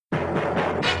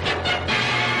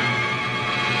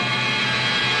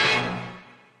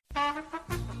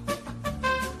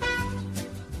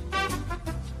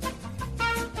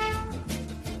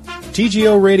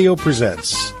TGO Radio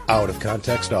presents Out of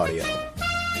Context Audio.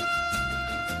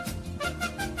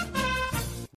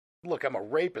 Look, I'm a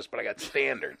rapist, but I got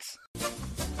standards.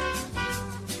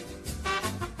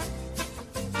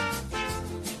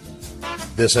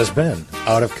 This has been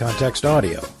Out of Context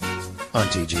Audio on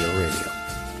TGO Radio.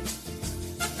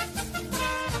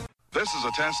 This is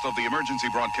a test of the emergency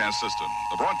broadcast system.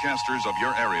 The broadcasters of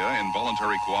your area, in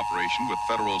voluntary cooperation with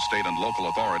federal, state, and local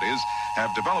authorities, have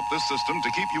developed this system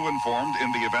to keep you informed in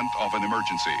the event of an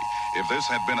emergency. If this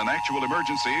had been an actual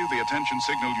emergency, the attention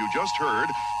signal you just heard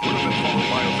would have been followed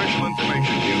by official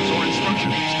information, cues, or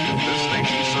instructions. This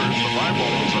station serves the five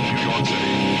boroughs of New York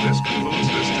City. This concludes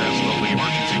this test of the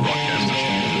emergency broadcast system.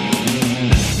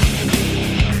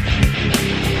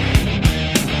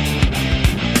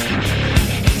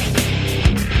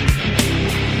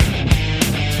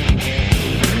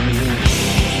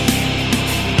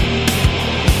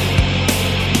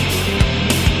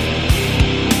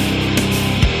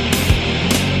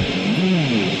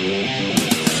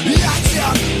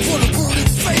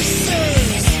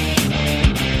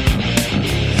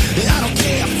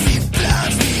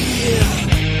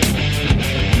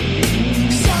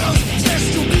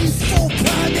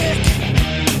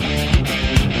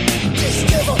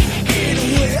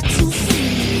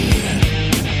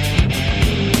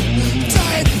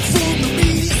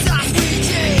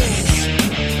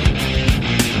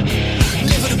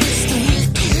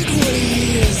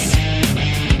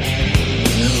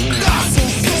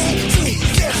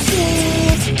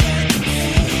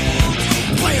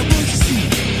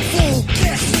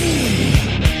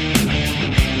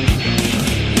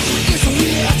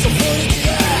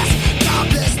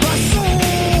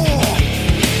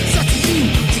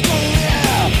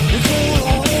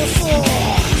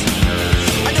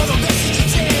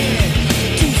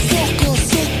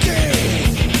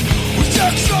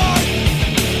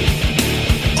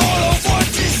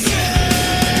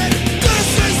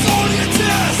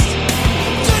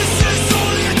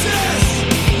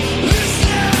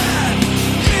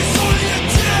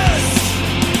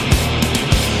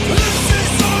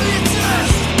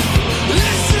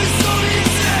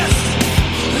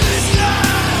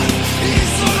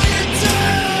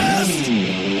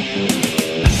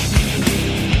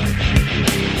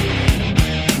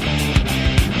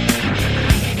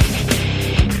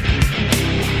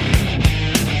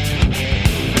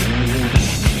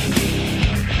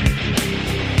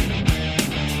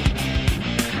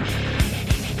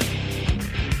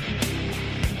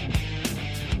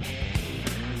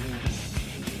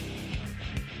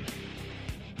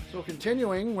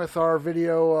 Continuing with our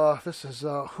video, this is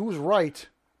Who's Right?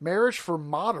 Marriage for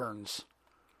Moderns.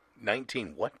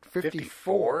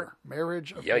 54?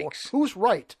 Marriage of Yikes. Who's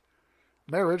Right?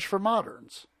 Marriage for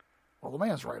Moderns. Well, the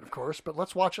man's right, of course, but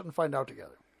let's watch it and find out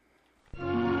together.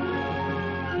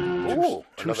 Ooh,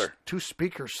 two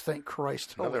speakers, thank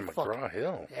Christ. Another Holy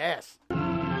McGraw-Hill. Yes.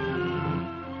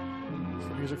 It's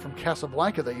the music from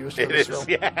Casablanca they used for It this is,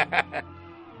 film. yeah.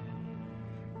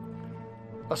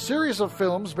 A series of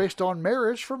films based on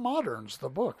Marriage for Moderns, the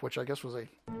book, which I guess was a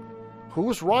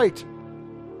Who's Right?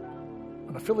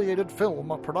 An affiliated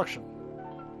film production.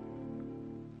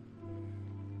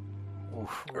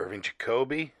 Oof. Irving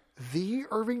Jacobi. The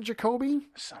Irving Jacobi?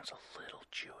 Sounds a little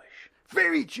Jewish.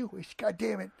 Very Jewish,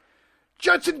 goddammit.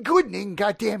 Judson Goodning,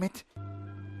 goddammit.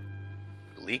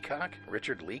 Leacock?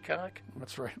 Richard Leacock?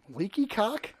 That's right. Leaky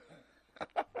cock?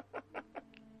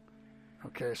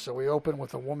 Okay, so we open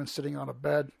with a woman sitting on a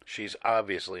bed. She's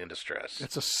obviously in distress.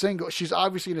 She's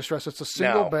obviously in distress. It's a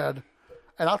single bed.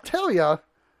 And I'll tell you,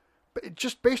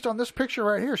 just based on this picture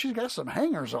right here, she's got some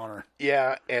hangers on her.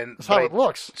 Yeah, and that's how it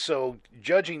looks. So,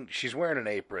 judging, she's wearing an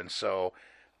apron, so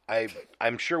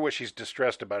I'm sure what she's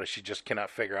distressed about is she just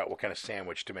cannot figure out what kind of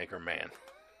sandwich to make her man.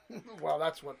 Well,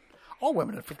 that's what all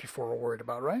women at 54 are worried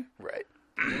about, right? Right.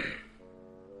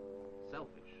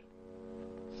 Selfish.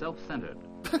 Self-centered.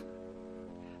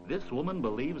 This woman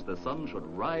believes the sun should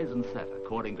rise and set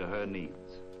according to her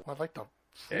needs. Well, I'd like to...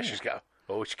 Yeah, she got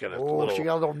a little... she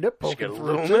got a little nip poking through, She got a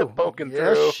little too. nip poking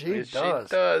through. Yes, she does.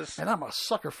 She does. And I'm a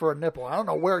sucker for a nipple. I don't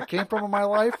know where it came from in my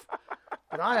life,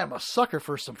 but I am a sucker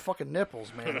for some fucking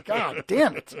nipples, man. God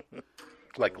damn it.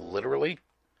 Like, literally?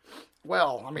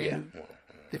 Well, I mean,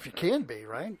 if you can be,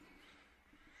 right?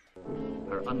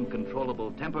 Her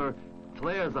uncontrollable temper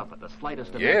flares up at the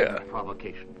slightest of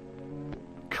provocation.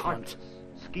 Heartless,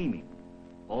 scheming,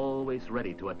 always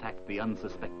ready to attack the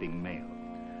unsuspecting male.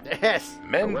 Yes.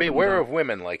 Men beware of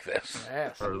women like this.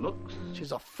 Yes. Her looks.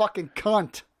 She's a fucking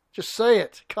cunt. Just say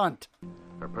it, cunt.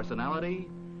 Her personality,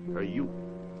 her youth.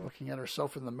 Looking at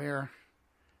herself in the mirror.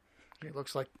 She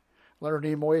looks like Leonard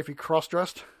Nimoy if he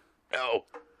cross-dressed. No.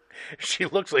 She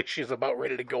looks like she's about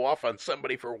ready to go off on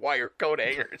somebody for wire coat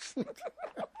hangers.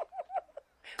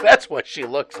 That's what she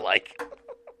looks like.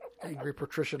 Angry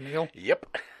Patricia Neal.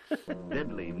 Yep.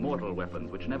 Deadly, mortal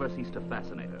weapons which never cease to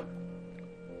fascinate her.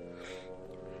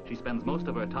 She spends most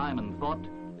of her time and thought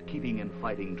keeping in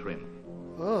fighting trim.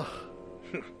 Ugh.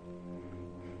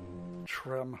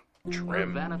 Trim. Her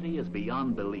vanity is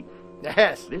beyond belief.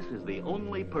 Yes. This is the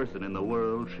only person in the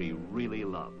world she really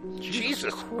loves.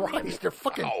 Jesus Christ, they're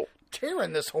fucking Wow.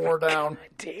 tearing this whore down.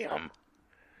 Damn.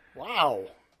 Wow.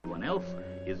 Everyone else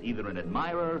is either an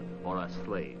admirer or a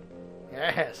slave.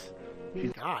 Yes.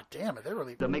 She's God damn it, they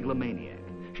really... a megalomaniac.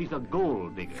 She's a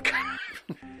gold digger.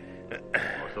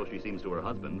 Or so she seems to her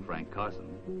husband, Frank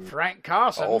Carson. Frank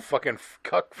Carson. Oh, fucking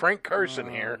cuck Frank Carson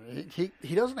here.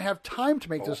 He doesn't have time to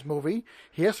make this movie.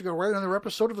 He has to go write another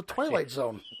episode of The Twilight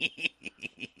Zone.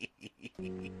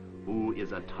 Who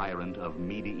is a tyrant of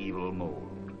medieval mold.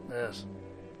 Yes.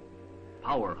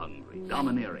 Power hungry,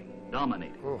 domineering,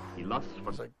 dominating. Oof. He lusts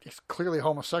for He's clearly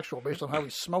homosexual based on how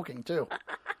he's smoking, too.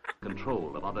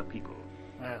 control of other people.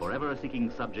 Yes. Forever seeking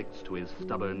subjects to his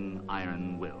stubborn,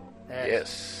 iron will.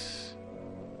 Yes.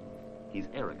 He's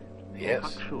arrogant. Yes.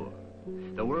 Cocksure.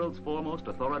 The world's foremost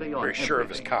authority on Very sure of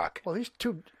his everything. cock. Well, these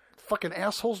two fucking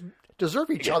assholes deserve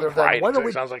each Yeah, other, right. then. Why don't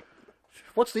we... Sounds like...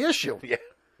 What's the issue? Yeah.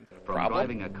 From Problem?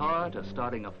 driving a car to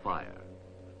starting a fire.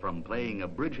 From playing a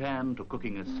bridge hand to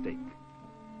cooking a steak.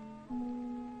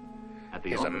 At the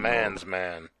He's a office man's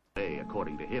man. day,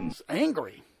 according to him, He's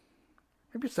angry.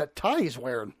 Maybe it's that tie he's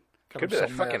wearing. Got Could him be that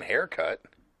so fucking mad. haircut.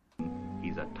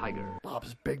 he's a tiger.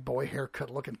 Bob's big boy haircut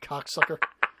looking cocksucker.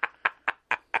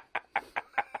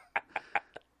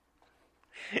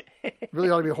 Really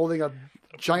ought to be holding a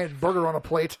giant burger on a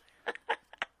plate.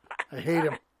 I hate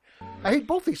him. I hate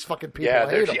both these fucking people. Yeah, I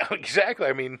hate them. yeah, exactly.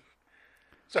 I mean,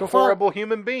 it's a So far- horrible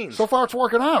human being. So far, it's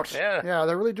working out. Yeah. Yeah,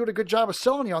 they're really doing a good job of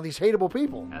selling you on these hateable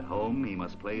people. At home, he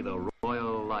must play the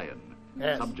royal lion,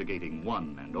 Yes. subjugating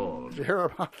one and all. Did you hear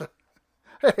about the...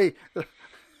 Hey.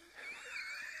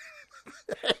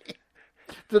 Hey.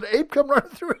 Did an ape come running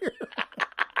through here?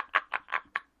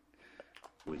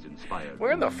 Who is inspired.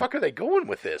 Where in the fuck are they going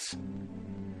with this?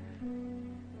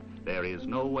 There is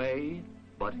no way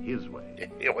but his way.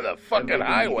 With a fucking Everything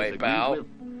he highway, disagrees pal. with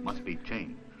must be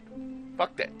changed.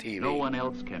 Fuck that TV. No one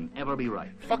else can ever be right.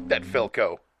 Fuck that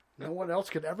Philco. No one else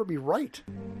could ever be right.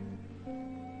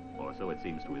 Or so it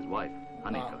seems to his wife,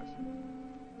 Honey Carson.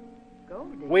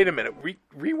 Wait a minute.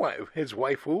 Rewind. His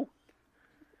wife who?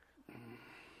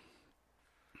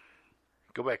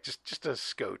 Go back just a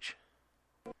scotch.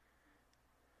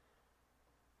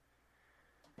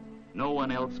 No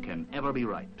one else can ever be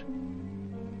right.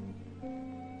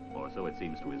 Or so it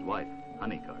seems to his wife,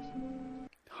 Honey Carson.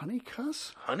 Honey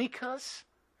cuss? Honey cuss?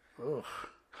 Ugh.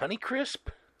 Honey crisp?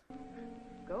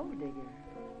 Gold digger.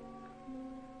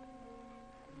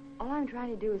 All I'm trying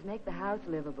to do is make the house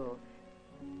livable.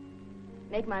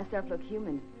 Make myself look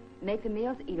human. Make the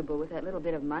meals eatable with that little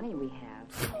bit of money we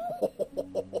have.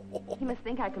 He must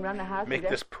think I can run the house Make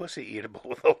and this pussy eatable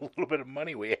with a little bit of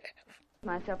money we have.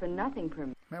 myself for nothing per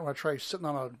Man, I want to try sitting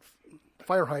on a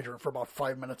fire hydrant for about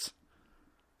 5 minutes.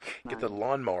 Get the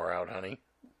lawnmower out, honey.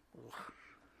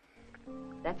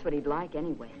 That's what he'd like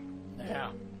anyway.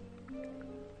 Yeah.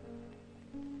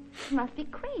 He must be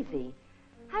crazy.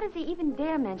 How does he even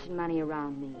dare mention money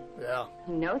around me? Yeah.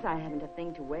 He knows I haven't a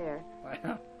thing to wear.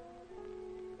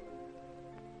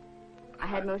 I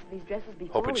had most of these dresses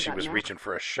before Hoping we she got was married. reaching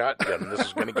for a shotgun. This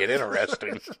is going to get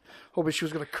interesting. Hoping she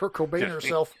was going to Kurt Cobain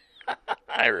herself.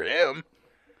 Or him.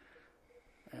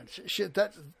 And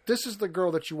this is the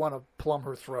girl that you want to plumb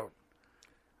her throat.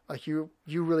 Like you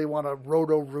really want to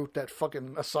roto-root that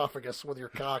fucking esophagus with your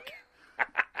cock.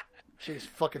 She's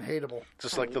fucking hateable.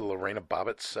 Just like the Lorena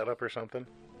Bobbitt setup or something.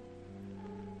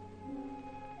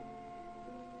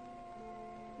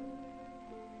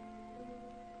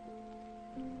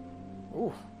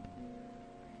 Ooh.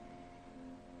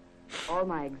 All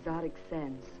my exotic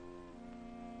scents.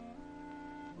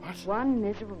 What? One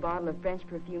miserable bottle of French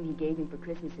perfume he gave me for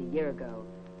Christmas a year ago.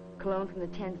 Cologne from the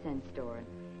 10-cent store.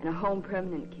 And a home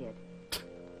permanent kit.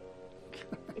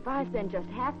 If I spend just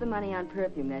half the money on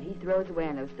perfume that he throws away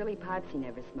on those silly pipes he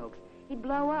never smokes, he'd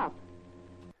blow up.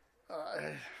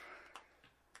 I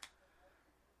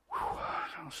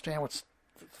don't understand what's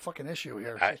the fucking issue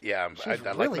here. I'd She's like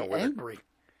to really know whether. angry.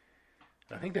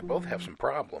 I think they both have some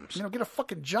problems. You know, get a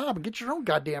fucking job and get your own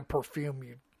goddamn perfume,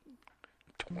 you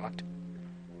Twat.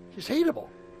 She's hateable.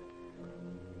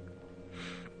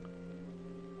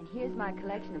 And here's my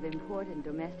collection of imported and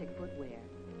domestic footwear.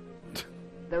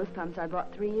 Those pumps I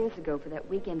bought 3 years ago for that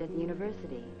weekend at the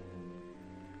university.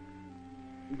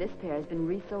 This pair has been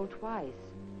resold twice.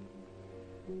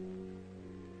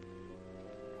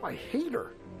 I hate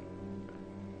her.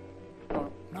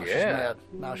 Oh, now she's Yeah. mad.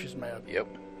 Now she's mad. Yep.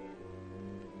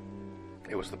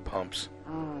 It was the pumps.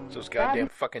 Oh, It's those goddamn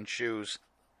fucking shoes.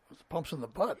 There's pumps in the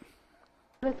butt.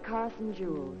 fabulous Carson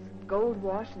jewels, gold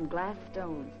wash and glass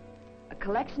stones. A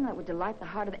collection that would delight the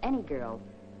heart of any girl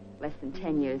less than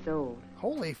 10 years old.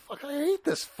 Holy fuck, I hate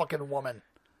this fucking woman.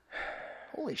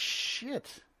 Holy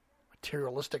shit.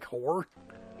 Materialistic whore.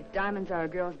 If diamonds are a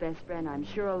girl's best friend, I'm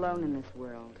sure alone in this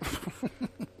world.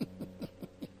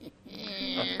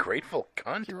 Ungrateful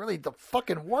cunt. You're really the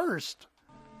fucking worst.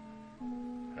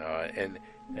 And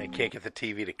I can't get the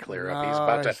TV to clear up.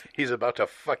 No, He's about to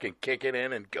fucking kick it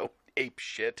in and go ape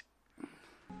shit.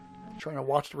 Trying to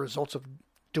watch the results of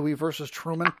Dewey versus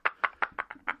Truman.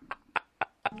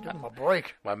 Give him a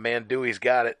break. My man Dewey's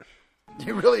got it.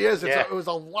 He really is. Yeah. It was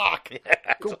a lock.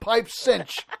 Yeah, Go pipe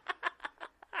cinch.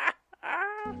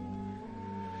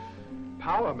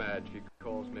 Power mad, she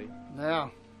calls me. Yeah.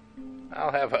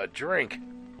 I'll have a drink.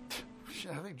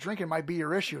 I think drinking might be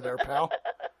your issue there, pal.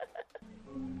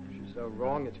 She's so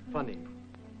wrong, it's funny.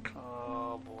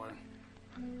 Oh, boy.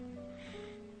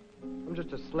 I'm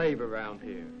just a slave around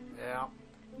here. Yeah.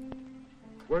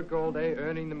 Work all day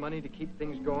earning the money to keep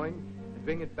things going and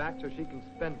bring it back so she can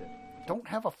spend it. Don't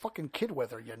have a fucking kid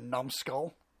with her, you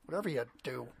numbskull. Whatever you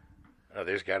do. Oh,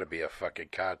 there's got to be a fucking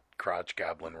crotch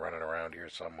goblin running around here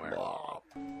somewhere. Oh.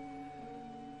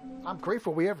 I'm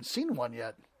grateful we haven't seen one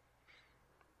yet.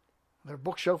 Their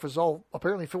bookshelf is all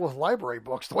apparently filled with library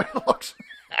books, the way it looks.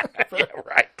 Yeah,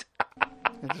 right.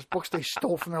 And just books they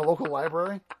stole from their local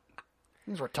library.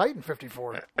 Things were tight in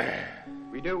 54.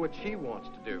 We do what she wants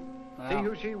to do. See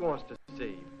who she wants to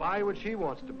see. Buy what she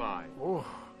wants to buy. Ooh.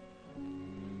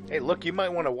 Hey, look, you might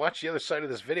want to watch the other side of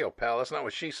this video, pal. That's not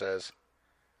what she says.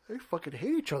 They fucking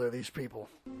hate each other, these people.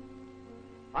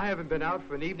 I haven't been out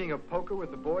for an evening of poker with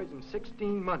the boys in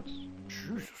 16 months.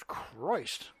 Jesus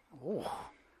Christ. Oh.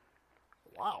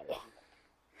 Wow.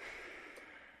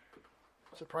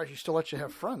 Surprised you still let you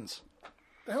have friends. What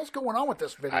the hell's going on with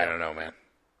this video? I don't know, man.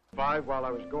 5 while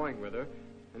I was going with her,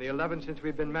 and the 11 since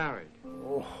we've been married.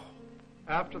 Oh.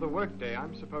 After the workday,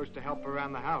 I'm supposed to help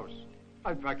around the house.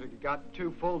 I've practically got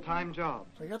 2 full-time jobs.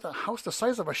 So you got the house the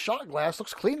size of a shot glass.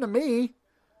 Looks clean to me.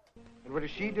 And what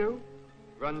does she do?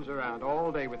 Runs around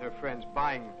all day with her friends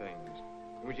buying things.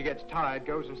 And when she gets tired,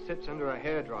 goes and sits under a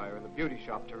hairdryer in the beauty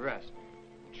shop to rest.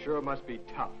 It sure must be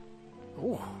tough.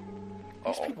 Ooh.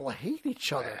 These people hate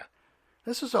each other. Yeah.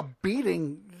 This is a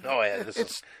beating. Oh, yeah, this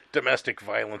is domestic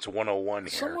violence 101 here.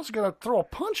 Someone's going to throw a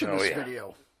punch in this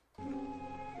video.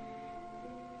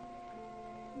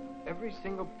 Every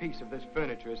single piece of this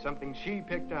furniture is something she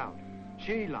picked out.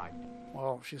 She liked.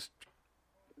 Well, she's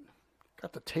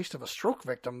got the taste of a stroke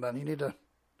victim, then you need to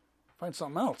find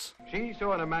something else. She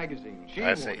saw in a magazine. She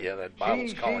That's wanted. it, yeah, that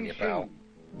bottle's calling you, pal.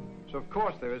 So, of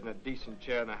course, there isn't a decent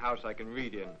chair in the house I can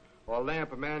read in, or a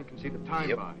lamp a man can see the time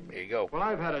Yep, by. there you go. Well,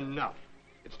 I've had enough.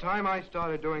 It's time I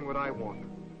started doing what I wanted.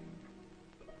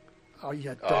 Oh, you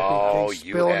dopey Oh, thing,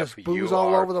 you spilling have, his booze you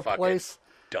all are over the fucking place.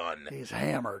 done. He's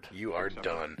hammered. You are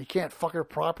done. He can't fuck her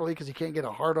properly because he can't get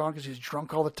a hard on because he's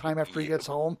drunk all the time after he gets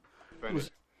home.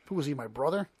 Who was he, my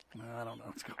brother? I don't know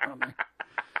what's going on there.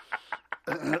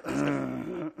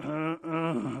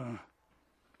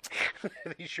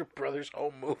 Are these your brother's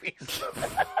home movies?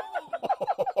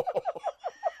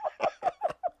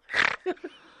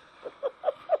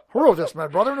 Who wrote this, my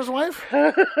brother and his wife?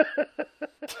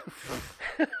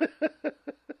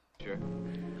 Sure.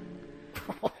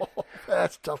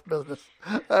 That's tough business.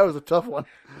 That was a tough one.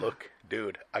 Look,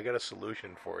 dude, I got a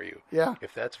solution for you. Yeah.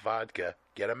 If that's vodka,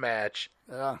 get a match.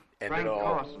 Yeah. End Frank it all.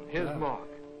 Carson, his mark.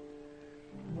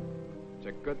 It's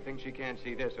a good thing she can't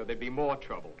see this, or there'd be more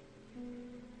trouble.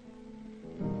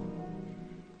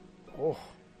 Oh.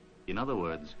 In other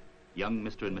words, young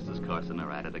Mr. and Mrs. Carson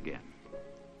are at it again.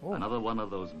 Oh. Another one of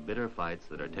those bitter fights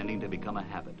that are tending to become a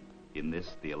habit in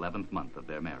this, the 11th month of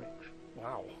their marriage.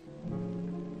 Wow.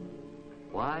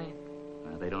 Why?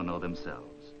 They don't know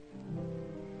themselves.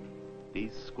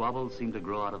 These squabbles seem to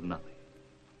grow out of nothing.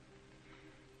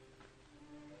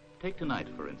 Take tonight,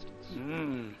 for instance.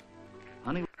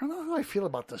 Honey, I don't know how I feel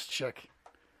about this chick.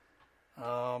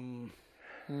 I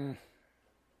don't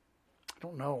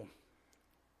know.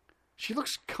 She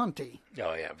looks cunty,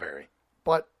 Oh, yeah, very.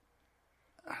 but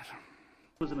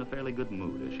was in a fairly good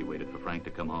mood as she waited for Frank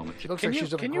to come home. she looks Can like you,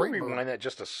 she's in a can you great rewind mood. that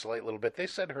just a slight little bit? They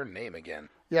said her name again.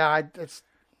 Yeah, it's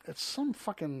some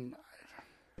fucking...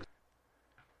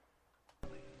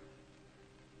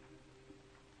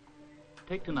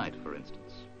 Take tonight, for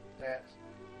instance. Yes.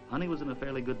 Honey was in a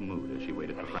fairly good mood as she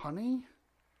waited for Frank. Honey?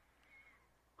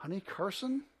 Honey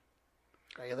Carson?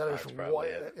 Hey, that is probably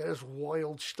it. It is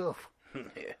wild stuff.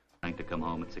 Yeah. Trying to come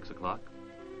home at 6 o'clock.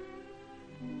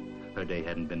 Her day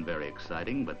hadn't been very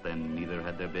exciting, but then neither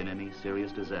had there been any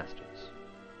serious disasters.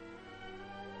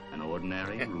 An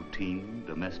ordinary, routine,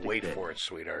 domestic Wait day. for it,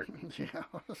 sweetheart. Yeah.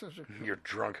 Your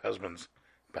drunk husband's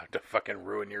about to fucking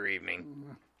ruin your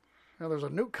evening. Now, there's a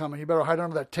nuke coming. You better hide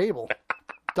under that table.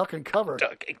 Duck and cover.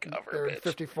 Duck and cover, There in bitch.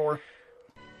 54.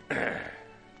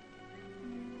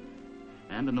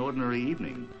 And an ordinary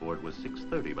evening, for it was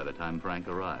 6:30 by the time Frank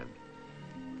arrived.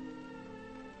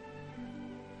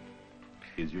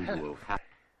 His usual half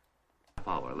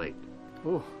hour late.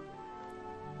 Ooh.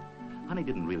 Honey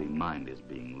didn't really mind his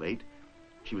being late.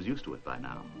 She was used to it by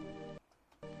now.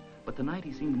 But tonight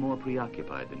he seemed more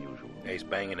preoccupied than usual. He's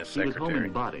banging his He was home secretary.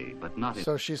 in body, but not in...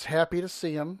 So she's happy to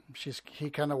see him. He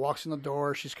kind of walks in the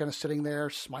door. She's kind of sitting there,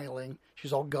 smiling.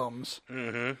 She's all gums.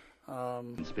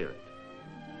 Mm-hmm. in spirit.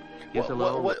 Yes,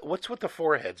 hello. What's with the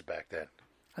foreheads back then?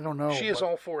 I don't know. She is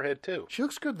all forehead, too. She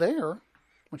looks good there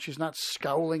when she's not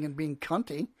scowling and being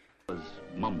cunty. Was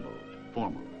mumbled,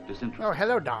 formal, disinterested. Oh,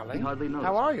 hello, darling. He hardly noticed.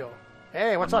 How are you?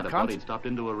 Hey, what's One up, might have thought cunt? he'd stopped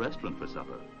into a restaurant for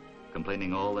supper,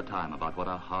 complaining all the time about what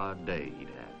a hard day he'd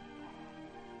had.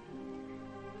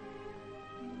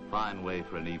 Fine way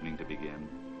for an evening to begin.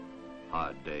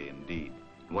 Hard day indeed.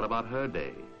 And what about her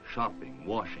day? Shopping,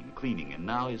 washing, cleaning, and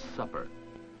now his supper.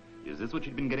 Is this what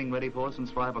she'd been getting ready for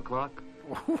since 5 o'clock?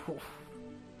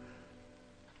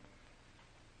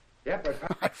 Yep, but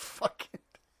I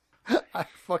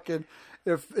fucking,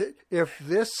 if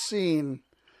this scene,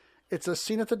 it's a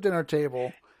scene at the dinner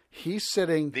table. He's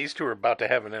sitting. These two are about to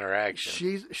have an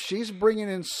interaction. She's bringing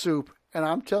in soup, and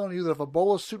I'm telling you that if a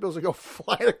bowl of soup doesn't go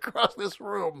flying across this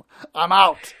room, I'm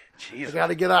out. Jesus. I got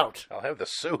to get out. I'll have the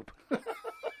soup.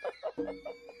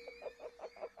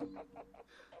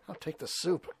 I'll take the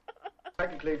soup.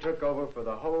 practically took over for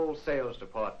the whole sales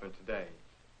department today.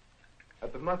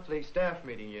 At the monthly staff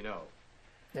meeting, you know.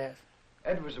 Yes.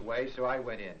 Ed was away, so I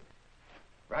went in.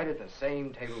 Right at the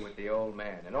same table with the old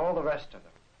man and all the rest of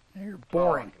them. You're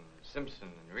boring. Clark and Simpson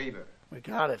and Reber. We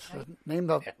got it.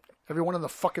 Name everyone in the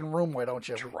fucking room, why don't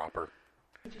you? Dropper.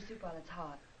 Put your soup while it's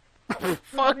hot.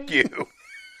 Fuck you.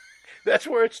 That's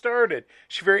where it started.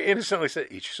 She very innocently said,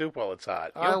 eat your soup while it's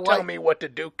hot. You don't tell me what to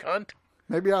do, cunt.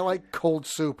 Maybe I like cold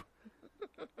soup.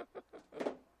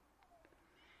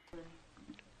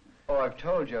 Oh, I've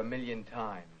told you a million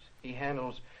times. He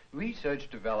handles research,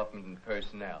 development, and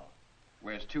personnel.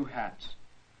 Wears 2 hats.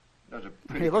 Those are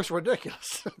pretty... He looks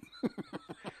ridiculous.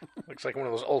 Looks like one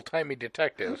of those old-timey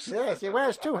detectives. Yes, he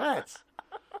wears 2 hats.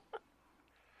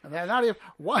 And they're not even...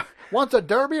 One's a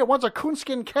derby and one's a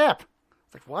coonskin cap.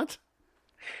 It's like, what?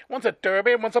 One's a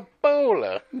derby and one's a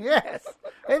bowler. Yes.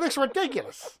 He looks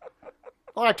ridiculous.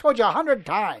 Oh, I told you 100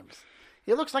 times.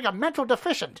 He looks like a mental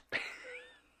deficient.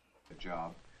 Good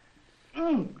job.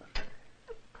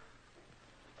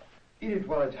 Eat it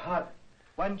while it's hot.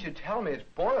 Why didn't you tell me it's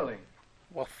boiling?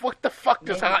 Well, what the fuck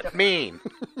does hot mean?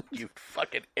 You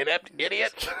fucking inept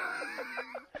idiot.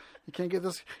 You can't get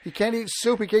this. He can't eat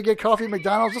soup. He can't get coffee at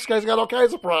McDonald's. This guy's got all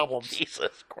kinds of problems.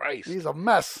 Jesus Christ. He's a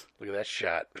mess. Look at that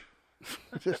shot.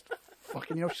 Just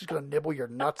fucking, she's going to nibble your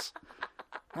nuts.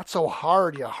 Not so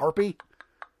hard, you harpy.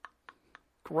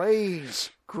 Graze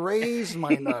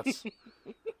my nuts.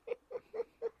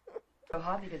 So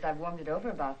hot because I've warmed it over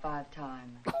about 5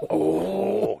 times.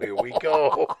 Oh, here we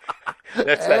go.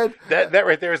 That's that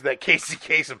right there is that Casey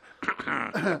Kasem.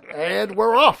 And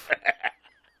we're off.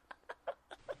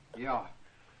 Yeah.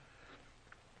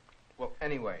 Well,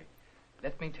 anyway,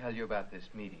 let me tell you about this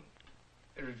meeting.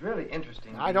 It was really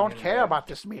interesting. I don't care about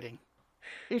this meeting.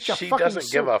 Eat your She fucking doesn't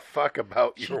soup. give a fuck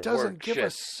about She your doesn't work. give a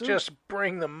soup. Just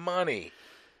bring the money.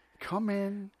 Come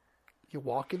in. You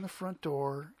walk in the front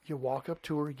door. You walk up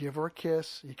to her. Give her a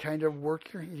kiss. You kind of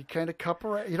you kind of cup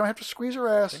her. You don't have to squeeze her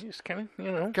ass. You just kind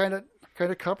of, Kind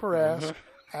of cup her ass.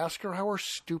 Ask her how her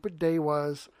stupid day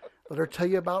was. Let her tell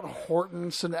you about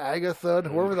Hortense and Agatha and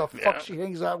whoever the fuck she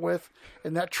hangs out with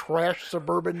in that trash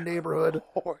suburban neighborhood.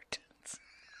 Hortense.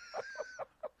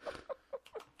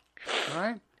 All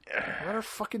right? Let her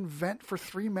fucking vent for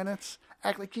 3 minutes.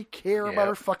 Act like you care about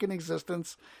her fucking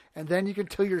existence. And then you can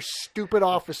tell your stupid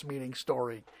office meeting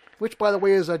story. Which, by the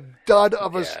way, is a dud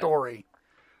of a story.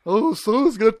 Oh,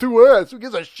 so's got 2 ass. Who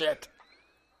gives a shit?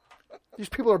 These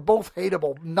people are both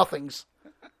hateable nothings.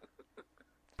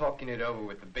 Talking it over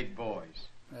with the big boys.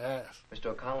 Yes. Mr.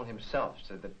 O'Connell himself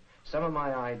said that some of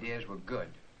my ideas were good.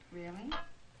 Really?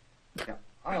 Yeah.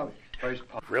 Oh, first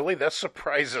part. Really? That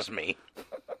surprises me.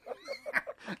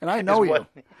 And I know you.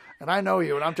 And I know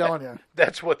you, and I'm telling you.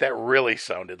 That's what that really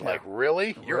sounded like.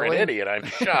 Really? You're an idiot. I'm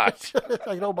shocked.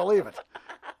 I don't believe it.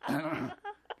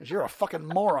 Because you're a fucking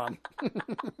moron.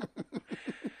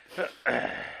 A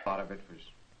lot of it was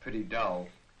pretty dull.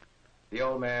 The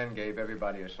old man gave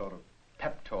everybody a sort of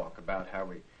pep talk about how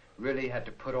we really had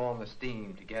to put on the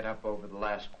steam to get up over the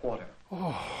last quarter.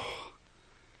 Oh.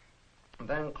 And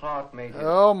then Clark made his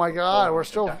Oh, my God. We're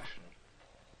still... introduction.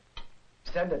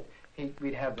 Said that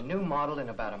we'd have the new model in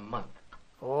about a month.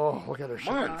 Oh, look at her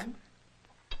shit. Month?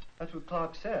 That's what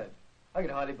Clark said. I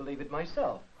could hardly believe it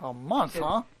myself. A month, Said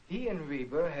huh? He and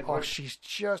Reber had Oh, worked... she's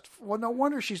just... Well, no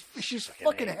wonder she's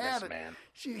fucking hate had this it. man.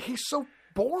 He's so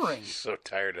boring. So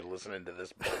tired of listening to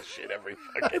this bullshit every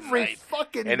fucking Every night.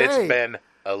 fucking and day. it's been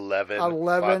 11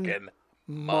 fucking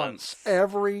months.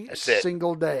 Every That's it.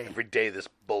 single day. Every day this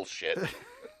bullshit.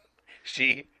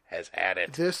 She has had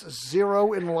it. This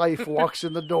zero in life walks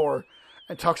in the door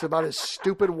and talks about his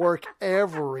stupid work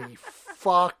every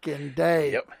fucking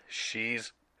day. Yep.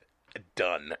 She's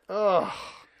done. Ugh.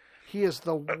 He is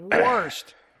the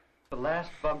worst. the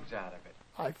last bugs out of it.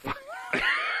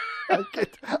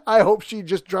 I hope she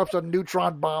just drops a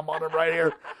neutron bomb on him right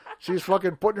here. She's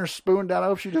fucking putting her spoon down. I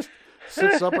hope she just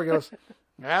sits up and goes,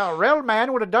 well, a real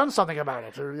man would have done something about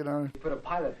it. Or, you know. We put a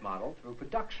pilot model through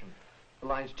production. The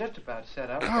line's just about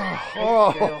set up.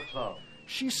 Oh. Scale flow.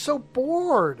 She's so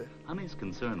bored. Honey's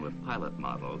concern with pilot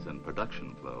models and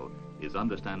production flow is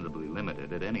understandably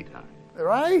limited at any time.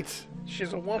 Right.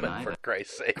 She's a woman, for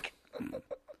Christ's sake.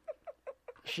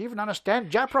 She even understand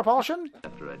jet propulsion?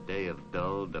 After a day of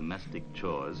dull domestic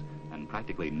chores and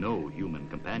practically no human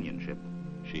companionship,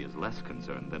 she is less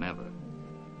concerned than ever.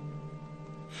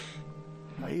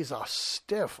 He's a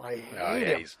stiff. I hate Oh, yeah,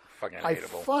 him. he's fucking I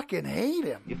hateable. fucking hate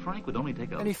him. If Frank would only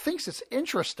take a And he thinks it's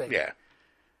interesting. Yeah.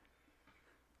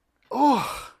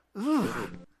 Oh. little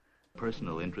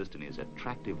personal interest in his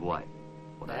attractive wife,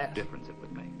 what a That. difference it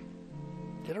would make.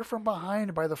 Get her from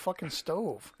behind by the fucking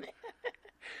stove.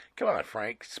 Come on,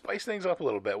 Frank. Spice things up a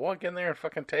little bit. Walk in there and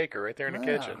fucking take her right there in the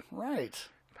Yeah, kitchen. Right.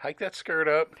 Hike that skirt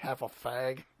up. Half a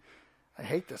fag. I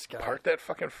hate this guy. Part that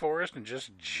fucking forest and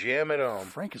just jam it home.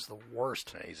 Frank is the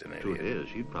worst. He's an Truth idiot. is,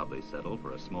 she'd probably settle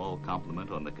for a small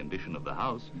compliment on the condition of the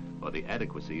house or the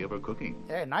adequacy of her cooking.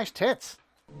 Yeah, nice tits.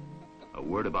 A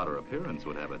word about her appearance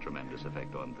would have a tremendous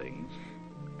effect on things.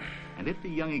 And if the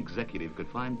young executive could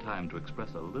find time to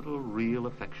express a little real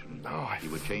affection, he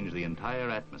would change the entire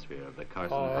atmosphere of the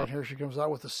Carson Oh, and here she comes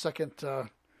out with the second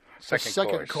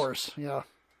Second course. Yeah.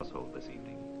 household this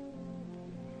evening.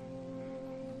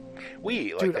 We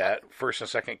eat like Dude, that. First and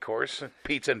second course.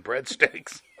 Pizza and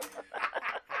breadsticks.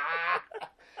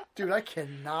 Dude, I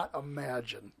cannot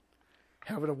imagine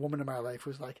having a woman in my life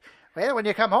who's like, well, when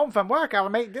you come home from work, I'll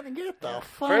make dinner. Get the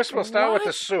fuck. First, we'll start with what?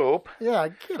 the soup. Yeah,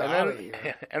 get And out of then,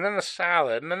 here. and then the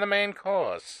salad. And then the main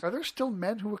course. Are there still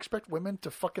men who expect women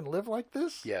to fucking live like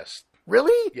this? Yes.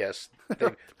 Really? Yes.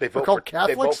 They vote called for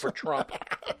They vote Catholics? for Trump.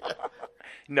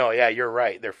 No, yeah, you're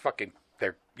right.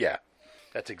 Yeah.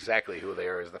 That's exactly who they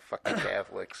are, is the fucking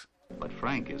Catholics. But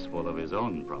Frank is full of his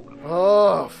own problems.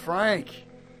 Oh, Frank.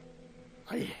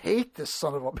 I hate this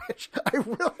son of a bitch.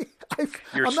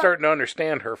 You're I'm starting to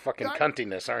understand her fucking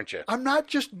cuntiness, aren't you? I'm not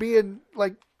just being,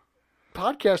 like,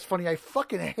 podcast funny. I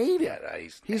fucking hate him. Yeah,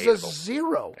 He's hateable. a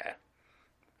zero. Yeah.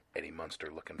 Eddie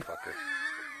Munster-looking fucker.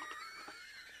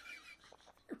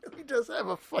 He does have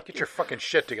a fucking... Get your fucking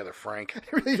shit together, Frank.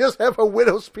 He really does have a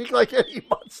widow speak like Eddie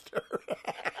Munster.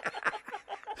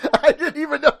 I didn't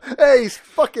even know. Hey, he's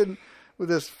fucking with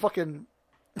his fucking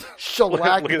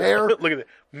shellac hair. Look at that.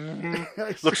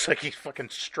 Mhm. Looks like he's fucking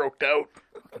stroked out.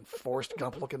 Fucking Forrest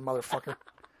Gump looking motherfucker.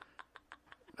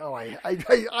 Oh,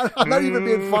 I'm not even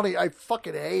being funny. I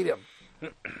fucking hate him.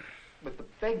 But the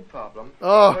big problem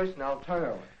Oh. is personnel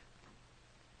turnover.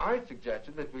 I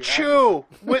suggested that we Chew!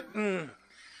 Witten!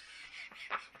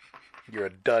 You're a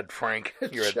dud, Frank.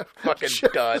 You're a fucking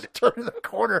Jeff dud. is turning the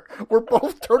corner. We're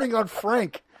both turning on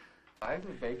Frank. I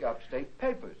would make upstate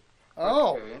papers. for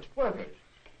Oh. Experienced workers.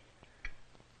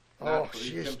 Oh, Naturally,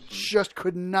 she Simpson- just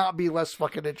could not be less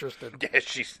fucking interested. Yeah,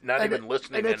 she's not even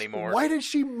listening it's- anymore. Why did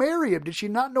she marry him? Did she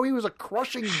not know he was a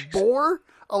crushing bore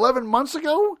 11 months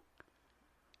ago?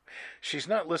 She's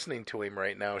not listening to him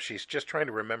right now. She's just trying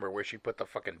to remember where she put the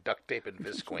fucking duct tape and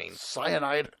Visqueen.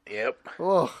 Cyanide. Yep.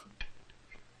 Ugh.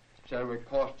 Said it would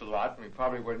cost a lot and we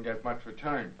probably wouldn't get much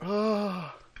return.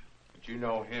 Ugh. But you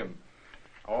know him.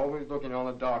 Always looking on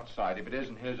the dark side if it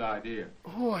isn't his idea.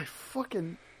 Oh, I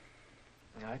fucking...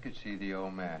 And I could see the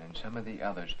old man and some of the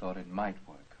others thought it might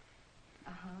work.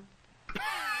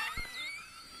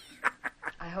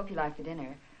 I hope you like the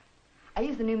dinner. I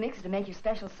use the new mixer to make your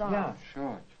special sauce. Yeah,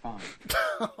 sure, it's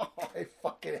fine. I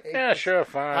fucking hate Yeah, this. sure,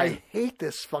 fine. I hate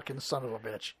this fucking son of a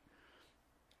bitch.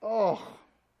 Oh.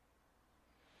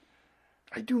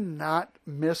 I do not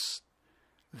miss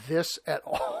this at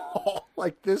all.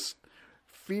 Like this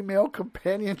female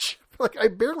companionship. Like I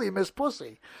barely miss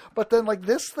pussy. But then like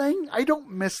this thing, I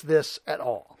don't miss this at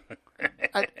all.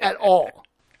 at all.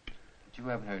 But you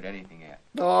haven't heard anything yet.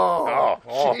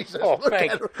 Oh, Jesus. Look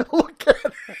thanks. at her. Look at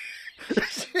her.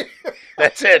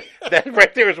 That's it. That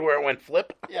right there is where it went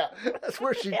flip. Yeah,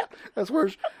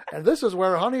 and this is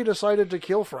where Honey decided to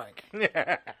kill Frank.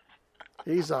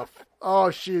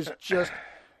 She's just,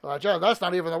 that's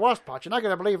not even the worst part. You're not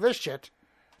going to believe this shit.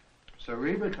 So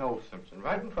Reba told Simpson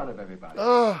right in front of everybody.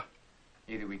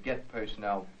 Either we get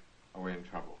personnel or we're in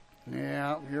trouble.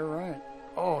 Yeah, you're right.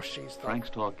 Oh, she's the... Frank's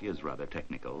talk is rather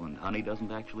technical, and Honey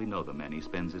doesn't actually know the men he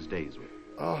spends his days with.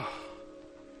 Oh.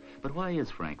 But why is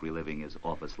Frank reliving his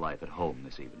office life at home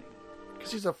this evening?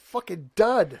 Because he's a fucking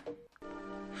dud.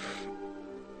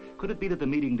 Could it be that the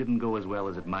meeting didn't go as well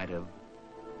as it might have?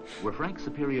 Were Frank's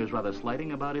superiors rather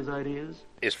slighting about his ideas?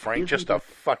 Is Frank just a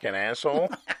fucking asshole?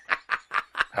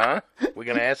 Huh? We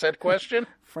gonna ask that question?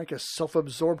 Frank a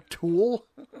self-absorbed tool?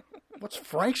 What's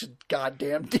Frank's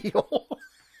goddamn deal?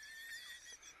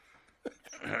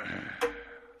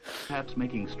 Perhaps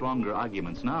making stronger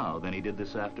arguments now than he did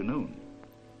this afternoon.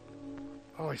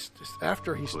 Oh, he's just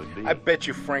after he's... Could be. I bet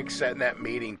you Frank sat in that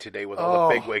meeting today with all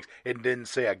the bigwigs and didn't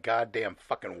say a goddamn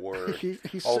fucking word.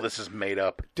 All this is made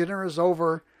up. Dinner is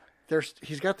over.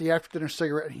 He's got the after-dinner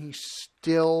cigarette, and he's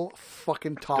still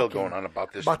fucking talking. Still going on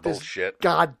about this bullshit.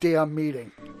 Goddamn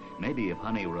meeting. Maybe if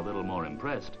Honey were a little more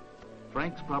impressed,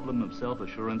 Frank's problem of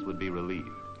self-assurance would be relieved.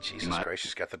 Jesus Christ,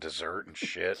 she's got the dessert and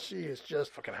shit. She is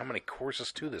just... Fucking how many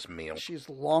courses to this meal? She's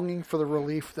longing for the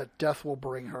relief that death will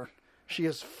bring her. She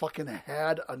has fucking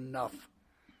had enough.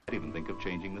 I'd even think of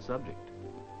changing the subject.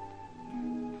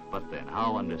 But then,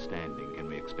 how understanding can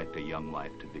we expect a young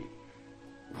wife to be?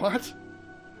 What?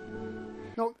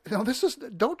 No, this is...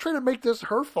 Don't try to make this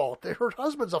her fault. Her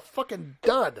husband's a fucking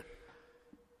dud.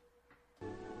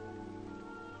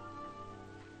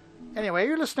 Anyway,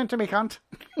 you're listening to me, cunt.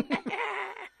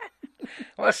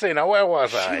 Let's see, now where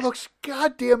was I? She looks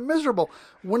goddamn miserable.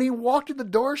 When he walked in the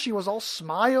door, she was all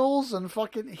smiles and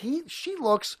fucking... She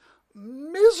looks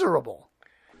miserable.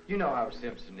 You know how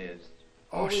Simpson is.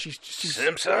 Oh, she's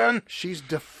Simpson? She's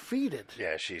defeated.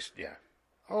 Yeah,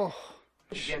 Oh.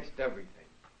 Against everything.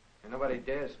 And nobody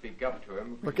dares speak up to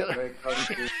him. Look at her. Very close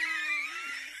to...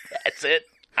 That's it.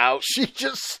 Out. She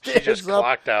just stands up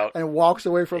clocked out and walks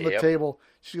away from the table.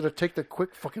 She's going to take the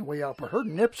quick fucking way out, but her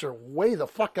nips are way the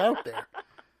fuck out there.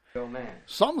 Real man.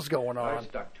 Something's going I on.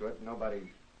 stuck to it.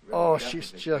 Nobody... Oh,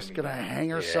 she's just going to hang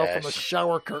herself on the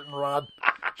shower curtain rod.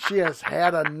 She has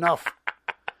had enough.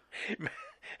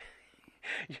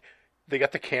 They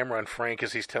got the camera on Frank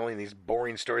as he's telling these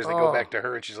boring stories. They go back to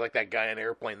her, and she's like that guy in an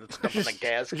airplane that's dumping a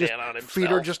gas can on himself.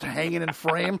 Feet are just hanging in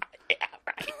frame. Yeah,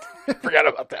 right. Forgot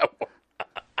about that one.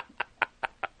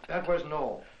 That wasn't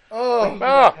all.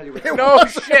 No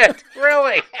shit.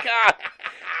 Really? God.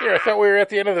 Here, I thought we were at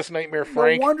the end of this nightmare,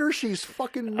 Frank. No wonder she's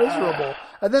fucking miserable.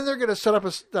 And then they're going to set up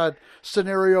a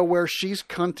scenario where she's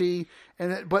cunty.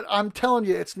 But I'm telling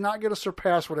you, it's not going to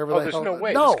surpass whatever the hell. There's no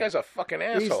way. No. This guy's a fucking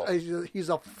asshole. He's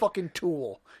a fucking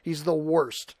tool. He's the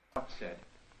worst. Upset.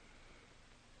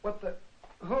 What the...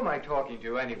 Who am I talking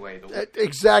to anyway?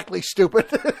 Exactly, stupid.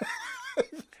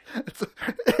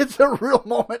 It's a real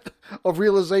moment of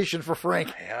realization for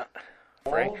Frank. Yeah.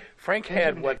 Frank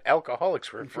had what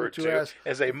alcoholics refer to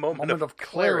as a moment of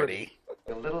clarity.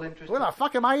 A little interested. Who the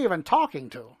fuck am I even talking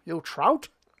to? You trout?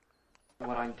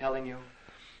 What I'm telling you?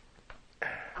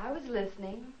 I was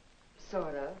listening,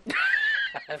 sort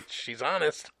of. She's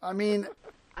honest. I mean...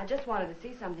 I just wanted to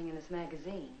see something in this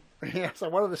magazine. Yes, I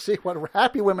wanted to see what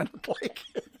happy women look like.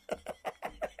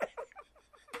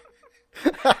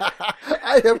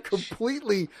 I have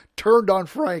completely turned on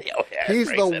Frank. Oh, yeah, he's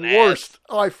Frank's the an worst. ass.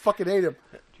 Oh, I fucking hate him.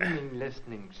 You mean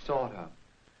listening, sort of.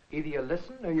 Either you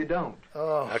listen or you don't.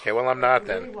 Oh. Okay, well, I'm not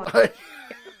then.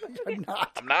 I'm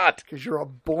not. I'm not. Because you're a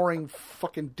boring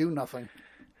fucking do-nothing.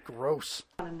 Gross.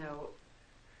 I want to know.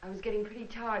 I was getting pretty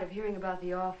tired of hearing about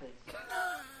the office.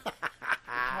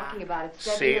 Talking about it.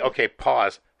 See, okay,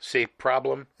 pause. See,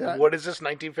 problem? Yeah. What is this,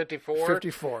 1954?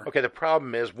 54. Okay, the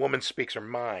problem is woman speaks her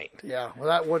mind. Yeah, well,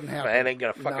 that wouldn't happen. That ain't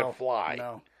going to fucking fly.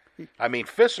 No. I mean,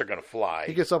 fists are going to fly.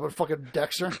 He gets up and fucking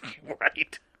decks her.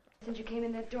 Right. Since you came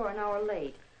in that door an hour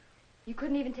late, you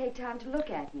couldn't even take time to look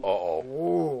at me.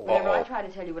 Uh-oh. Whenever I try to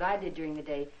tell you what I did during the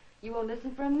day, you won't listen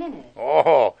for a minute.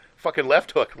 Oh, fucking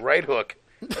left hook, right hook.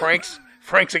 Frank's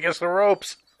against the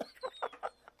ropes.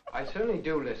 I certainly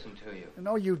do listen to you.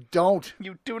 No, you don't.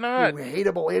 You do not. You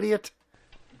hateable idiot.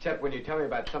 Except when you tell me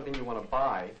about something you want to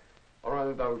buy, or one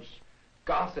of those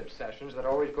gossip sessions that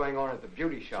are always going on at the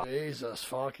beauty shop. Jesus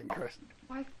fucking Christ.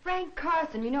 Why, Frank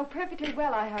Carson, you know perfectly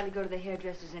well I hardly go to the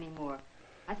hairdressers anymore.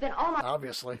 I spend all my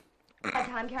Obviously.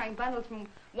 time carrying bundles from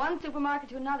one supermarket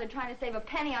to another trying to save a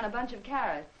penny on a bunch of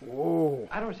carrots. Whoa.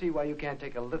 I don't see why you can't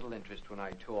take a little interest when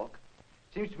I talk.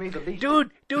 Seems to me the least...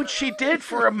 Dude, she did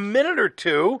for a minute or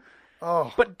two.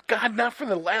 Oh. But, God, not for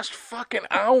the last fucking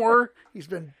hour. He's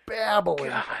been babbling.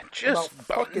 God, just about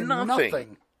fucking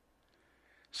nothing.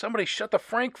 Somebody shut the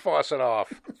Frank faucet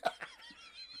off.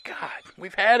 God,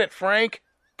 we've had it, Frank.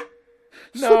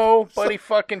 Nobody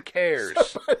fucking cares.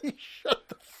 Somebody shut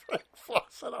the Frank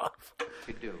faucet off.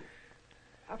 You do.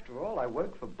 After all, I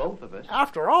work for both of us.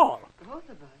 After all. Both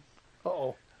of us.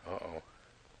 Uh-oh. Uh-oh.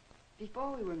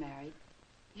 Before we were married,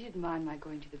 you didn't mind my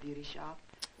going to the beauty shop.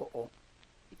 Uh-oh.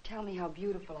 You'd tell me how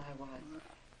beautiful I was.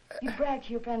 You'd brag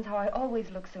to your friends how I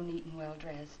always look so neat and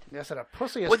well-dressed. Yes, and a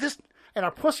pussy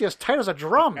as tight as a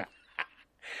drum.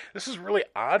 This is really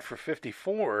odd for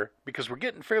 54 because we're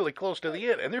getting fairly close to the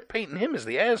end, and they're painting him as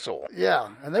the asshole.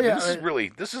 Yeah, and they.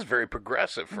 This is very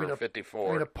progressive for 54.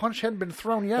 I mean, a punch hadn't been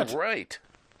thrown yet. Right.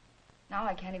 Now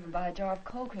I can't even buy a jar of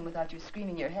cold cream without you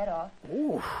screaming your head off.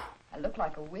 Ooh. I look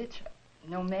like a witch.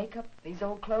 No makeup. These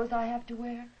old clothes I have to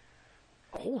wear.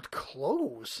 Old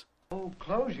clothes? Old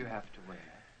clothes you have to wear.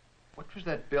 What was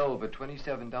that bill for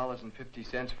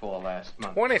 $27.50 for last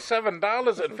month?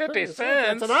 $27.50?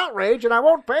 It's an outrage, and I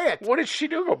won't pay it. What did she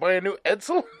do? Go buy a new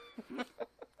Edsel? You're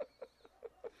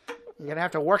going to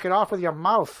have to work it off with your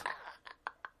mouth.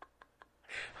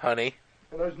 Honey.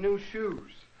 And those new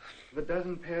shoes. The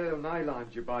dozen pair of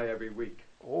nylons you buy every week.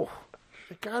 Oh.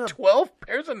 12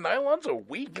 pairs of nylons a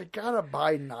week? You got to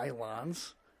buy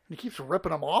nylons. He keeps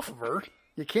ripping them off of her.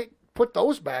 You can't put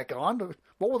those back on.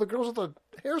 What will the girls at the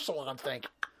hair salon think?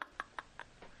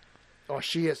 Oh,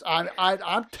 she is.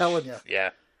 I'm telling you.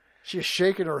 Yeah. She is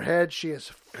shaking her head. She has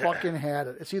fucking had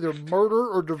it. It's either murder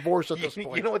or divorce at this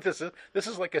point. You know what this is? This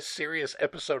is like a serious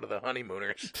episode of The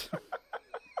Honeymooners.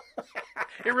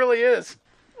 It really is.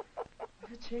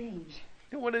 What a change.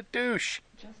 What a douche.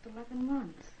 Just 11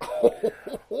 months.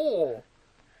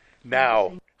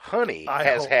 Now, Honey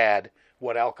has had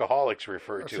what alcoholics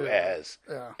refer to as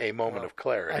a moment of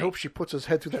clarity. I hope she puts his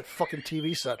head through that fucking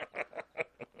TV set.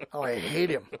 Oh, I hate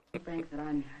him. Frank that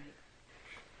I'm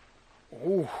married.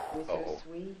 Ooh. He's so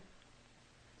sweet.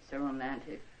 So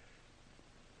romantic.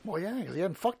 Well, yeah, because he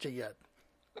hadn't fucked you yet.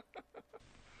 It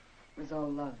was all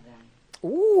love then.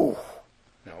 Ooh.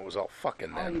 No, it was all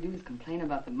fucking then. All you do is complain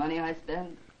about the money I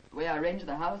spend, the way I arrange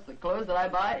the house, the clothes that I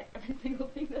buy, every single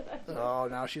thing that I do. Oh,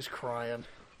 now she's crying.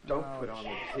 Don't put on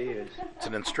the tears. It's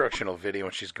an instructional video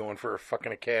and she's going for her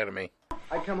fucking academy.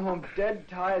 I come home dead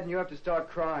tired and you have to start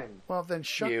crying. Well, then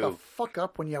shut the fuck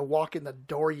up when you walk in the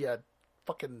door, you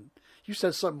fucking... You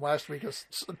said something last week,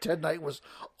 Ted Knight was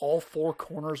all four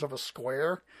corners of a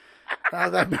square.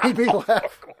 That made me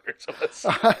laugh.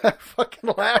 I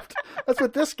fucking laughed. That's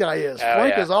what this guy is.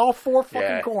 Frank is all four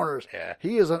fucking corners. Yeah.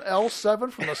 He is an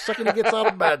L7 from the second he gets out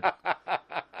of bed.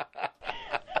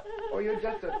 Oh, you're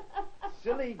just a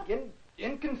silly,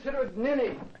 inconsiderate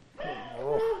ninny.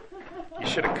 Oh. You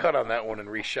should have cut on that one and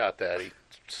reshot that. He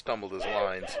stumbled his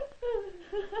lines.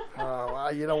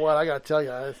 You know what? I got to tell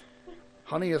you,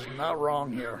 Honey is not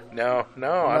wrong here. No.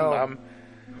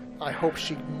 I hope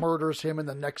she murders him in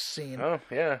the next scene. Oh,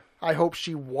 yeah. I hope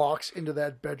she walks into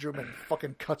that bedroom and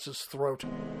fucking cuts his throat.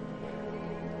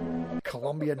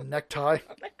 Colombian necktie.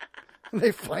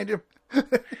 They find him.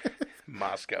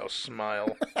 Moscow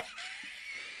smile.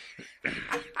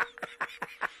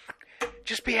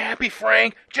 Just be happy,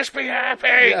 Frank. Just be happy.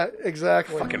 Yeah,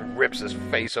 exactly. Fucking rips his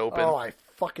face open. Oh, I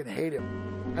fucking hate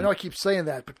him. I know I keep saying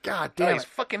that, but god damn he's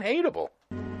fucking hateable.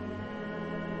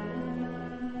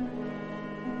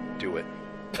 Do it.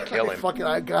 Kill him.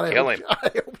 Kill him.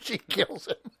 I hope she kills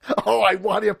him. Oh, I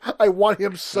want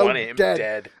him so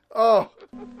dead. Oh,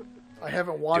 I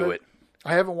haven't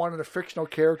wanted a fictional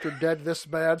character dead this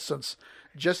bad since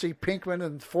Jesse Pinkman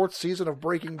in the 4th season of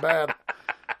Breaking Bad.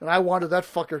 And I wanted that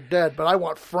fucker dead, but I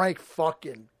want Frank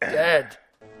fucking dead.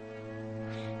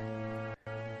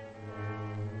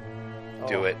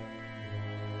 Do it.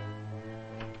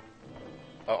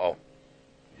 Uh-oh.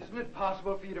 Isn't it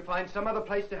possible for you to find some other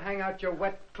place to hang out your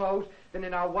wet clothes than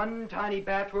in our one tiny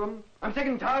bathroom? I'm sick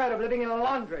and tired of living in a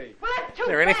laundry. Well, that's too Is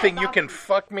there anything you can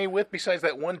fuck me with besides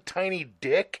that one tiny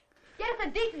dick? Get us a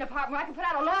decent apartment where I can put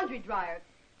out a laundry dryer.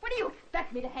 Where do you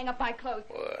expect me to hang up my clothes?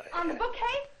 On the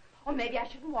bookcase? Or maybe I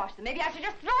shouldn't wash them. Maybe I should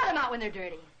just throw them out when they're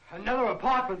dirty. Another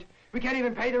apartment? We can't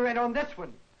even pay the rent on this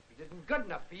one. isn't good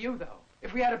enough for you, though.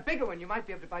 If we had a bigger one, you might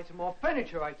be able to buy some more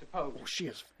furniture, I suppose. Oh, she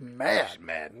is mad. She's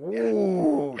mad.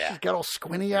 Ooh, Yeah. she's got all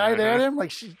squinty-eyed at him.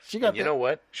 Like, she got And you know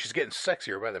what? She's getting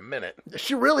sexier by the minute.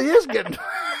 She really is getting...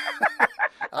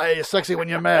 You're sexy when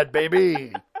you're mad,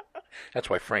 baby. That's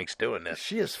why Frank's doing this.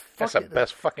 She is That's fucking... the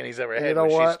best fucking he's ever had. You know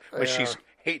what? When she's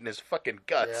hating his fucking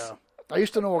guts. Yeah. I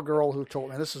used to know a girl who told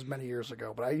me, this is many years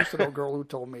ago, but I used to know a girl who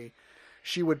told me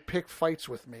she would pick fights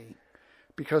with me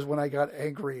because when I got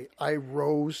angry, I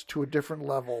rose to a different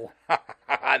level.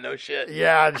 No shit.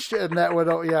 Yeah, and that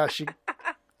would,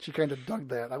 she kind of dug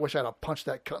that. I wish I'd have punched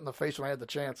that cut in the face when I had the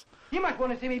chance. You might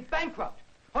want to see me bankrupt.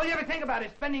 All you ever think about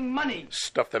is spending money.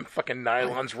 Stuff them fucking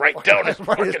nylons right down his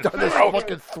fucking throat.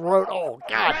 Fucking throat. Oh,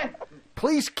 God.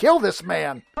 Please kill this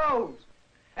man. Suppose.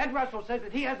 Ed Russell says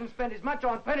that he hasn't spent as much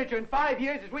on furniture in 5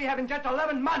 years as we have in just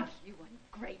 11 months. You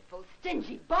ungrateful,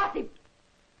 stingy, bossy,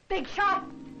 big shot.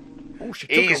 Oh, she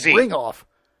took her ring off.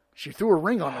 She threw her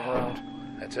ring on the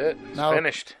ground. That's it. It's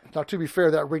finished. Now, to be fair,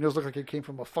 that ring does look like it came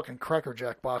from a fucking Cracker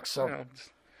Jack box, so...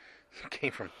 It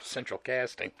came from Central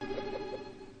Casting.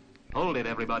 Hold it,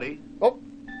 everybody. Oh.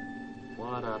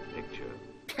 What a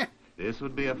picture. This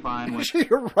would be a fine one.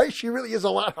 You're right. She really is a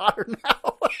lot hotter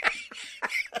now.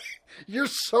 You're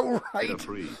so right.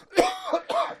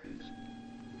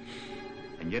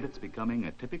 And yet it's becoming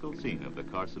a typical scene of the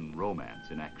Carson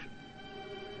romance in action.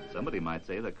 Somebody might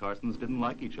say the Carsons didn't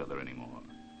like each other anymore.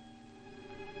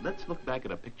 Let's look back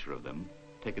at a picture of them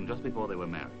taken just before they were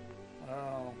married.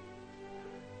 Oh.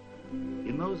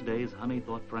 In those days, Honey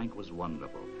thought Frank was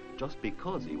wonderful, just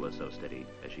because he was so steady,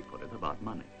 as she put it, about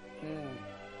money.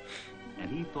 And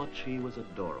he thought she was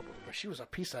adorable. But she was a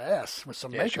piece of ass with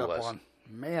some makeup on.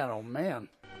 Man, oh man.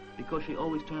 Because she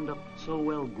always turned up so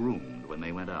well groomed when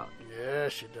they went out. Yeah,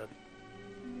 she did.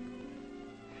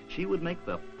 She would make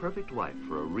the perfect wife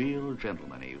for a real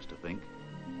gentleman, he used to think.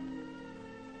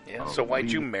 Yeah, so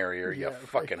why'd you marry her, you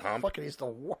fucking hump? Fucking, he's the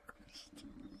worst.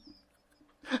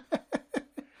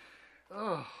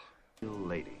 Oh. Little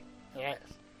lady. Yes.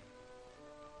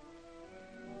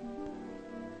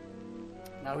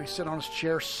 Now he's sitting on his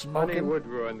chair smoking. Honey would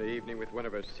ruin the evening with one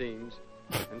of her scenes.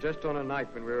 And just on a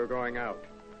night when we were going out.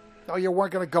 Oh, you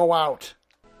weren't going to go out.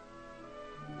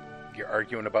 You're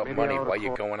arguing about money while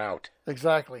you're going out.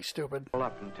 Exactly, stupid. Call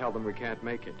up and tell them we can't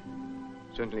make it.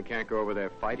 Certainly can't go over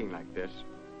there fighting like this.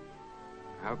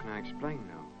 How can I explain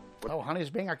now? Honey's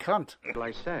being a cunt. What will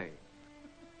I say?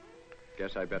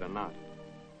 Guess I better not.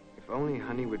 If only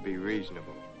Honey would be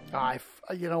reasonable.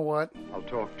 You know what? I'll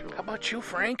talk to her. How about you,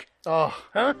 Frank? Oh.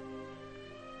 Huh?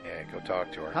 Yeah, go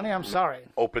talk to her. Honey, I'm sorry.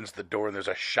 Opens the door and there's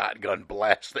a shotgun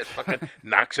blast that fucking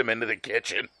knocks him into the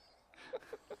kitchen.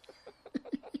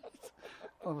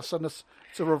 All of a sudden, it's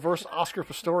a reverse Oscar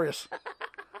Pistorius.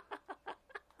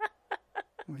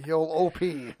 The old OP.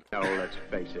 No, let's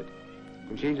face it.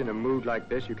 When she's in a mood like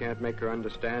this, you can't make her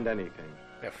understand anything.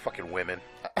 Yeah, fucking women.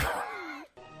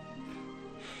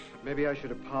 Maybe I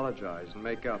should apologize and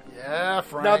make up. Yeah,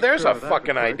 Frank. Now, there's Sure, a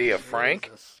fucking idea, Frank.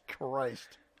 Jesus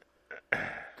Christ.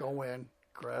 Go in,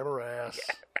 grab her ass.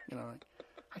 You know,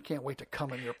 I can't wait to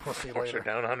come in your pussy Force later. her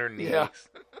down on her knees. Yeah.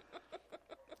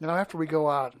 You know, after we go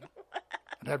out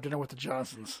and have dinner with the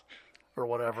Johnsons or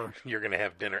whatever. You're going to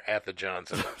have dinner at the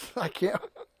Johnson. I can't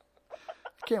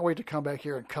wait to come back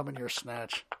here and come in your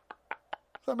snatch.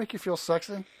 Does that make you feel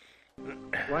sexy?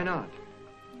 Why not?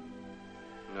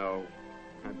 No,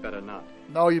 I'd better not.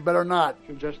 No, you better not.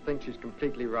 She'll just think she's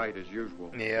completely right as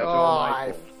usual. Yeah. It's all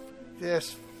my fault.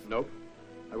 This. Nope.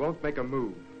 I won't make a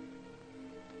move.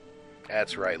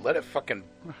 That's right. Let it fucking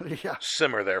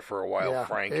simmer there for a while,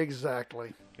 Frank.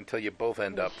 Exactly. Until you both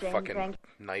end up Shame, fucking Frank.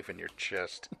 knife in your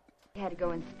chest. I had to go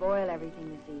and spoil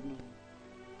everything this evening.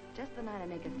 Just the night I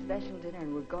make a special dinner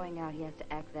and we're going out, he has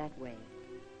to act that way.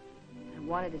 I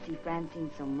wanted to see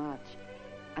Francine so much.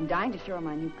 I'm dying to show her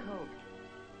my new coat.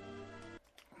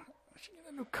 She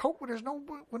get a new coat when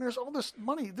there's all this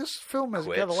money. This film has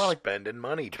Quit got a lot of spending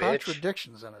money, bitch.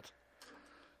 contradictions in it.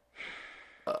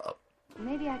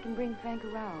 Maybe I can bring Frank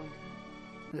around.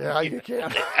 Yeah, you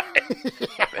can.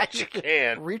 I bet you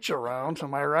can. Reach around,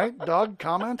 am I right? Doug,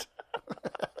 comment?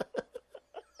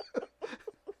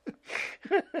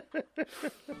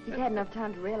 He's had enough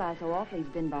time to realize how awful he's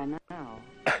been by now.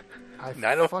 I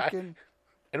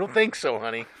don't think so,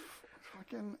 honey.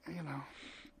 Fucking, you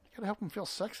gotta help him feel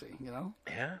sexy, you know?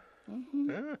 Yeah?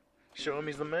 Yeah. Show him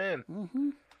he's the man. Mm-hmm.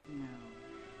 No.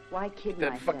 Why kid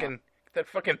That myself?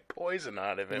 fucking poison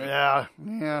out of him. Yeah,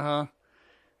 huh?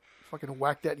 Fucking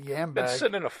whack that yam Been bag.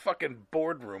 sitting in a fucking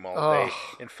boardroom all day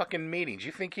in fucking meetings.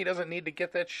 You think he doesn't need to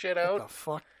get that shit out? Get the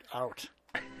fuck out.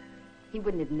 He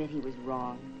wouldn't admit he was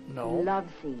wrong. No. He loved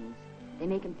scenes. They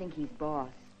make him think he's boss.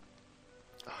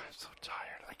 Oh, I'm so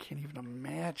tired. I can't even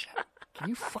imagine. Can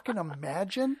you fucking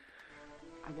imagine?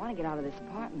 I want to get out of this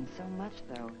apartment so much,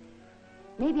 though.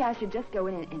 Maybe I should just go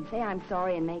in and say I'm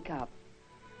sorry and make up.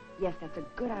 Yes, that's a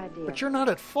good idea. But you're not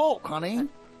at fault, honey.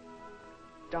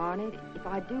 Darn it, if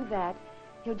I do that,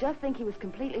 he'll just think he was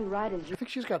completely right as you... I think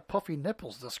she's got puffy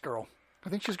nipples, this girl. I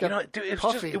think she's got dude,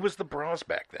 it was the bras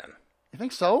back then. You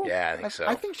think so? Yeah, I think so.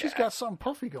 I think she's got something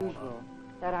puffy going on.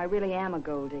 That I really am a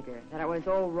gold digger. That I was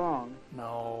all wrong.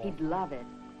 No. He'd love it.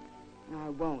 No, I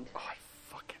won't. Oh, I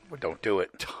fucking would Don't do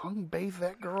it. tongue bathe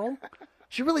that girl.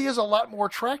 She really is a lot more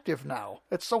attractive now.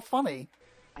 It's so funny.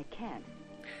 I can't.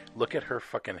 Look at her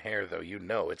fucking hair, though. You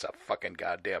know it's a fucking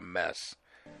goddamn mess.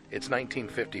 It's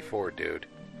 1954, dude.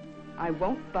 I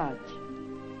won't budge.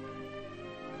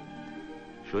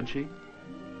 Should she?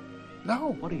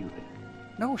 No. What do you think?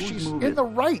 No, Whose she's move in is the it?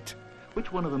 right.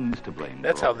 Which one of them is to blame?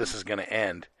 That's for how all this is going to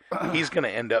end. He's going to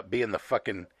end up being the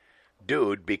fucking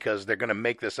dude because they're going to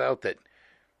make this out that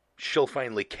she'll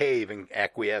finally cave and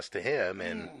acquiesce to him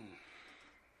and...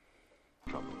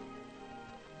 trouble?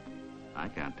 I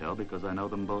can't tell because I know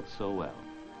them both so well.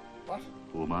 What?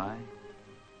 Who am I?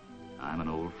 I'm an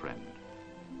old friend.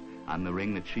 I'm the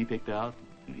ring that she picked out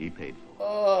and he paid for.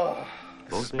 Oh.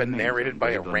 This has been narrated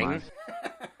by a ring?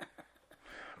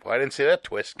 Well, I didn't see that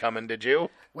twist coming, did you?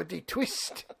 With the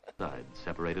twist. Side,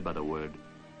 separated by the word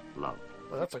love.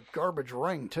 Well, that's a garbage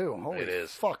ring, too. Holy It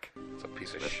is. fuck. It's a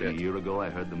piece of Less shit. than a year ago, I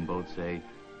heard them both say,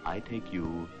 I take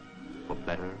you for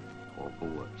better or for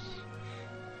worse.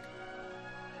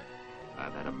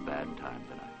 I've had a bad time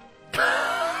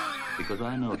tonight. Because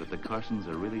I know that the Carsons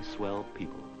are really swell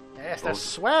people. Yes, that's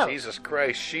swell. Jesus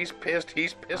Christ, she's pissed,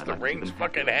 he's pissed, I'd the like to ring's keep them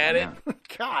fucking happy, had it. yeah.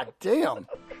 God damn.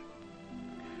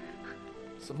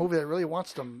 It's a movie that really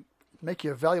wants to make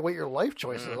you evaluate your life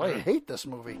choices. Mm-hmm. I hate this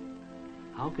movie.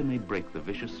 How can they break the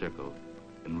vicious circle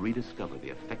and rediscover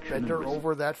the affection Bend and her respect?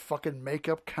 over that fucking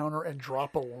makeup counter and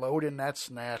drop a load in that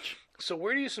snatch. So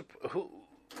where do you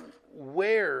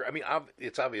where? I mean,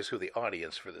 it's obvious who the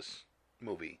audience for this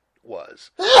movie was,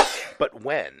 but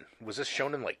when was this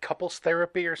shown in like couples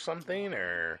therapy or something?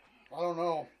 Or I don't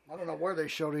know. I don't know where they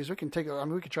showed these. We can take. I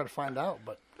mean, we can try to find out,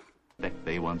 but Respect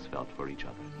they once felt for each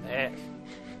other.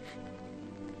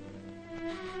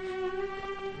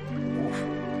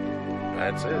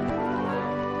 that's it.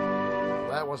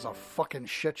 That was a fucking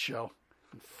shit show.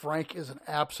 And Frank is an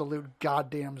absolute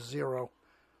goddamn zero.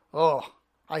 Oh,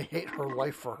 I hate her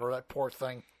life for her. That poor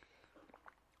thing.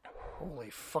 Holy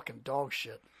fucking dog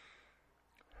shit.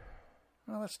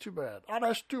 Oh, that's too bad. Oh,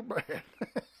 that's too bad.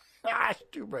 That's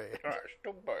too bad. That's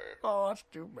too bad. Oh, that's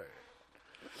too bad.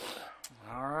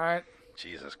 All right.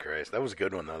 Jesus Christ, that was a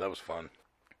good one though. That was fun.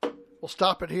 We'll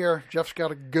stop it here. Jeff's got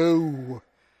to go.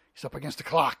 He's up against the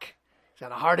clock. He's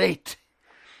at a hard 8.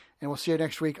 And we'll see you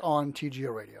next week on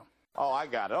TGO Radio. Oh, I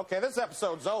got it. Okay, this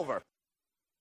episode's over.